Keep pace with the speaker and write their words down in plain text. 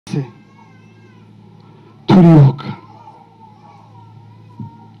twibutse turibuka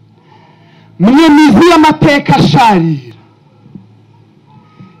mwe mizi y'amateka asharira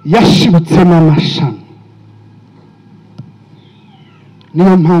yashibutsemo amashami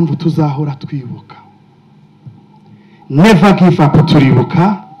niyo mpamvu tuzahora twibuka never give up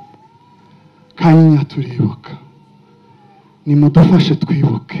turibuka kanya turibuka nimudufashe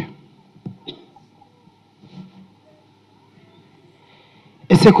twibuke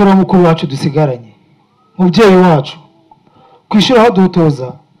ese kora mukuru wacu dusigaranye mubyeyi wacu kwishura aho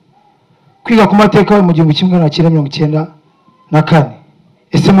dutoza kwiga ku mateka yo mu 1994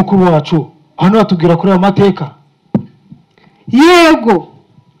 ese mukuru wacu hano atubwira kuri amateka yego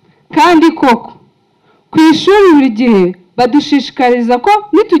kandi koko kwishuri buri gihe badushishikariza ko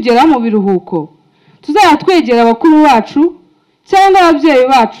nitugera mu biruhuko tuzajya twegera abakuru bacu cyangwa ababyeyi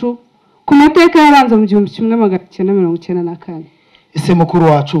bacu ku mateka yaranze mu 1994 ese mukuru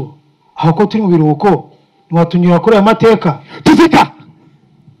wacu aho ko turi mu biruhuko ntiwatunyura kuri aya mateka tuzika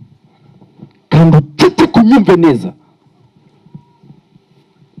kandi tete kunyumve neza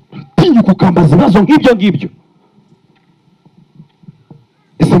tinyuka ukambaza ibibazo nk'ibyo ngibyo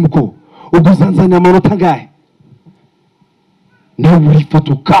ese mukuru uguzanzanya amanota angahe nawe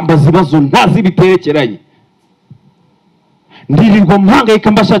urifata ukambaza ibibazo ntazi biterekeranye ndirirwa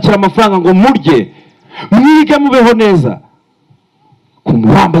mpangayika mbashakira amafaranga ngo murye mwige mubeho neza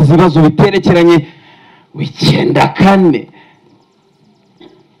kumuhambaza ibibazo biterekeranye w'icyenda kane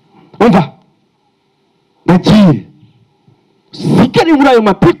umva nagiye sigare muri ayo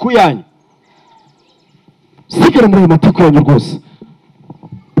matiku yanyu rwose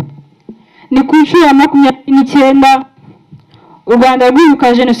ni ku nshuro ya 29 u Rwanda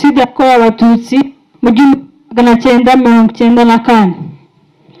rwibuka Jenoside yakorewe Abatutsi mu 1994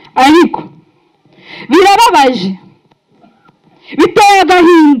 ariko birababaje biteye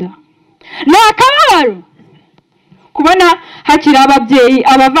agahinda n'akababaro kubona hakiri ababyeyi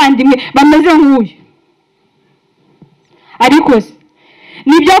abavandimwe bameze nk'uyu ariko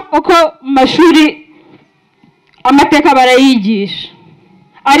nibyo koko mu mashuri amateka barayigisha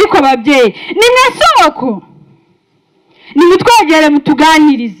ariko ababyeyi nimwe soko nimutwegere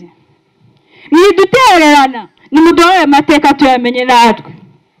mutuganirize mwidutererana nimuduhe amateka tuyamenye natwe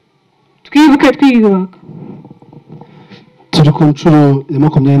twibuke twiyubaka turi ku nshuro ya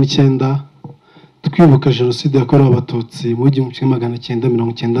 29 twibuka Jenoside yakorewe Abatutsi mu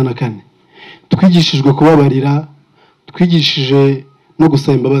 1994 twigishijwe kubabarira twigishije no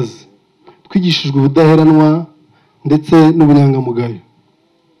gusaba imbabazi twigishijwe ubudaheranwa ndetse n'ubunyangamugayo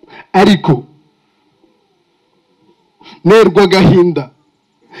ariko nerwa gahinda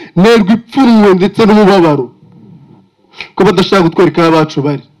nerwa ipfunwe ndetse n'umubabaro ko badashaka gutwereka abacu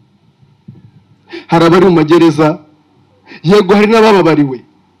bari hari abari mu magereza yego hari n'abababariwe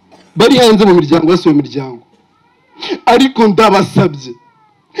bari hanze mu miryango basuye mu miryango ariko ndabasabye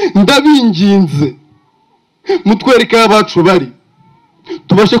ndabinginze mutwereka abacu bari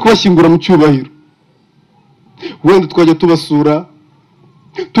tubashe kubashyingura mu cyubahiro wenda twajya tubasura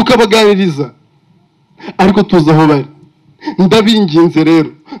tukabaganiriza ariko tuzi aho bari ndabinginze rero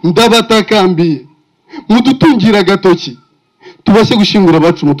ndabatakambiye mudutungira agatoki tubashe gushyingura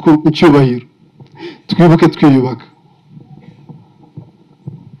abacu mu cyubahiro twibuke twiyubaka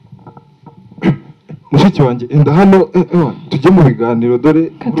mushiki wanjye enda hano tujye mu biganiro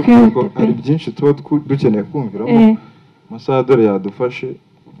dore kuko hari byinshi tuba dukeneye kumviramo amasaha dore yadufashe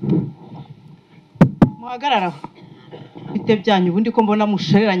muhagarara bite byanyu ubundi ko mbona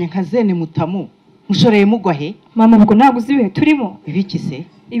mushoreranye nka zene mutamu mushoreye mugwa he mama ubwo ntabwo uzi ibihe turimo ibiki se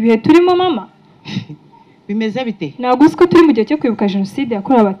ibihe turimo mama bimeze bite ntabwo uzi ko turi mu gihe cyo kwibuka Jenoside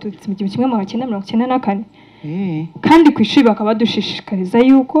yakorewe Abatutsi mu 1994 kandi ku ishuri bakaba badushishikariza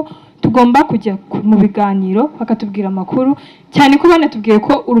yuko tugomba kujya mu biganiro bakatubwira amakuru cyane ko banatubwiye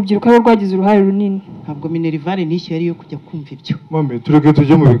ko urubyiruko ari rwagize uruhare runini ntabwo minerivare nishyuye ariyo kujya kumva ibyo mame tureke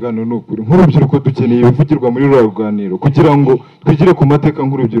tujye mu biganiro n'ukuri nk'urubyiruko dukeneye ibivugirwa muri rwa ruganiro kugira ngo twigire ku mateka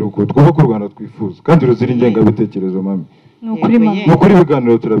nk'urubyiruko twubake u Rwanda twifuza kandi ruzira ingengabitekerezo mame n'ukuri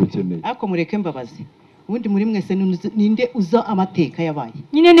ibiganiro turabikeneye ariko mureke mbabazi ubundi muri mwese ninde uza amateka yabaye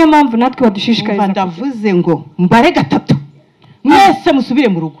nyine niyo mpamvu natwe badushishikariza ndavuze ngo mbare gatatu mwese musubire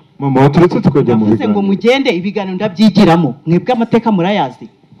mu rugo mama waturetse tukajya mu biganiro ngo mugende ibiganiro ndabyigiramo mwebwe amateka murayazi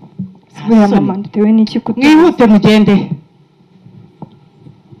mama nditewe n'iki mwihute mugende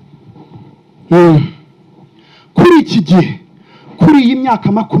kuri iki gihe kuri iyi myaka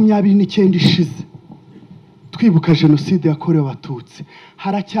 29 ishize twibuka Jenoside yakorewe Abatutsi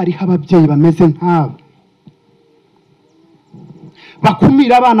haracyariho ababyeyi bameze nk'abo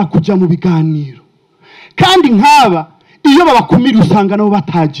bakumira abana kujya mu biganiro kandi nk'aba iyo babakumira usanga nabo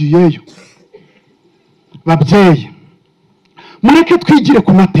batagiyeyo. Babyeyi, mureke twigire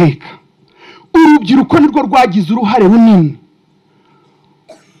ku mateka. Urubyiruko nirwo rwagize uruhare runini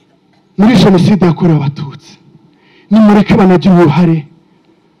muri Jenoside yakorewe Abatutsi. Nimureke banagira uruhare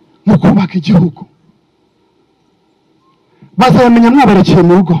mu kubaka igihugu. Bazabamenya mwabarekeye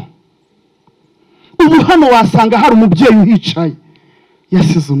mu rugo. Ubu hano wasanga hari umubyeyi uhicaye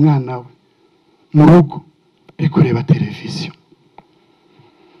yasize umwana we mu rugo ari kureba televiziyo.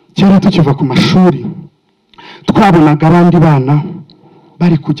 Kera tukiva ku mashuri twabonaga abandi bana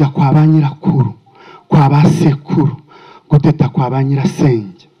bari kujya kwa ba nyirakuru, kwa ba sekuru, guteta kwa ba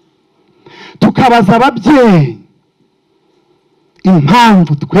nyirasenge. Tukabaza ababyeyi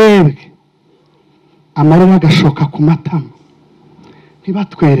impamvu twebwe amarira agashoka ku matama.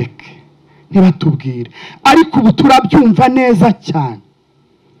 Ntibatwereke, ntibatubwire, ariko ubu turabyumva neza cyane.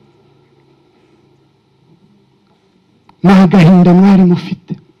 Nta gahinda mwari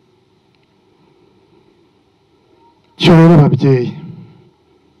mufite. Cyo rero babyeyi,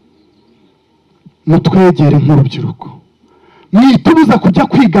 mutwegere nk'urubyiruko, mwitubuza kujya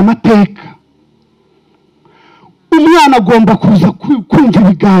kwiga amateka. Umwana agomba kuza kumva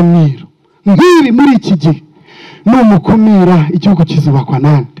ibiganiro nk'ibi muri iki gihe. Numukumira igihugu kizubakwa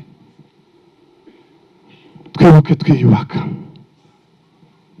nande? Twibuke twiyubaka.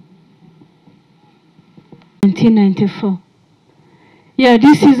 1994. Yeah,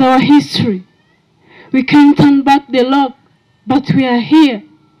 this is our history. We can't turn back the log, but we are here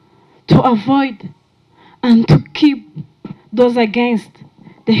to avoid and to keep those against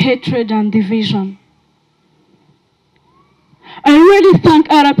the hatred and division. I really thank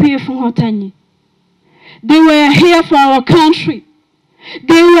RPF Ngotani. They were here for our country.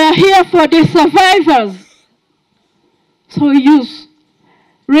 They were here for the survivors. So youth,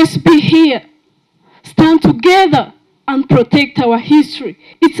 let's be here, stand together and protect our history.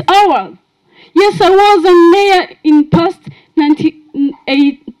 It's ours. Yes, I was a mayor in past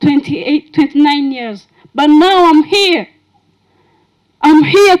 29 years, but now I'm here. I'm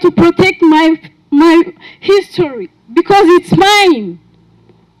here to protect my history because it's mine.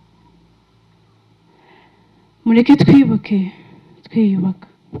 Mureke twibuke, twiyubaka.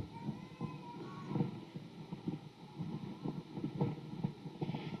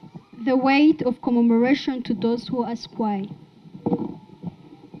 The weight of commemoration to those who ask why.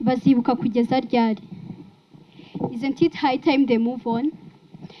 Bazibuka kugeza ryari? Isn't it high time they move on?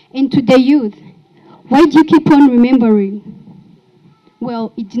 And to the youth, why do you keep on remembering?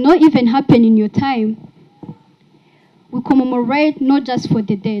 Well, it did not even happen in your time. We commemorate not just for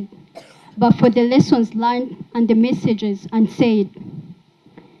the dead, but for the lessons learned and the messages unsaid.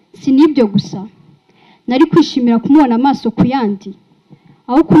 Sinibyo gusa, nari kwishimira kumubona amaso ku yandi,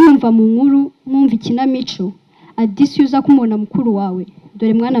 aho kumwumva mu nkuru mwumva ikinamico, adisi uza kumubona mukuru wawe,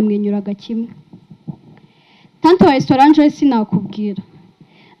 dore mwana mwenyuraga kimwe. Tanto wa Estorange sinakubwira,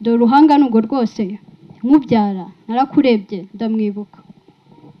 dore uruhanga n'ubwo rwose, nkubyara, narakurebye, ndamwibuka.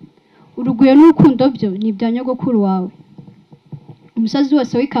 Uruguye n'urukundo byo ni ibya nyogokuru wawe. Umusazi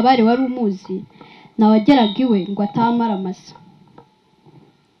wose w'ikabare wari umuzi, nawageraga iwe ngo atamara amasa.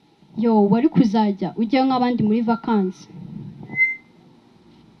 Yo, wari kuzajya ujyayo nk'abandi muri vacances.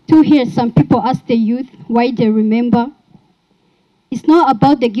 To hear some people ask the youth why they remember. It's not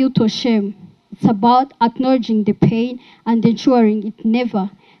about the guilt or shame. It's about acknowledging the pain and ensuring it never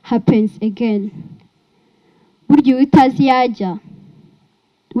happens again. Burya utazi yajya,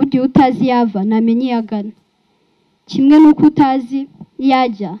 burya utazi yava namenye yagana. Kimwe nuko utazi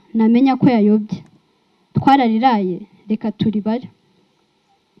yajya namenya ko yayobye. Twarariraye reka turibare.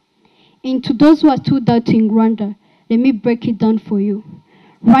 And to those who are still doubting Rwanda, let me break it down for you.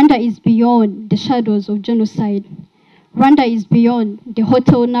 Rwanda is beyond the shadows of genocide. Rwanda is beyond the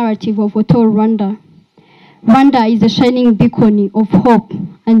hotel narrative of Hotel Rwanda. Rwanda is a shining beacon of hope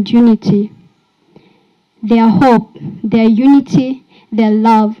and unity. Their hope, their unity, their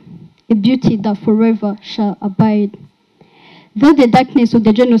love, a beauty that forever shall abide. Though the darkness of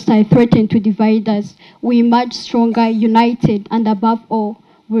the genocide threatened to divide us, we emerge stronger, united, and above all,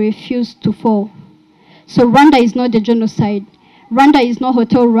 we refuse to fall. So Rwanda is not the genocide. Rwanda is not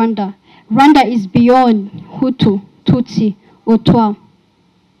Hotel Rwanda. Rwanda is beyond Hutu, Tutsi, or Twa.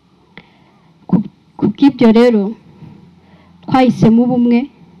 Kubw'ibyo rero, twahisemo ubumwe,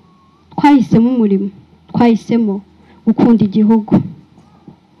 twahisemo umurimo, twahisemo gukunda igihugu.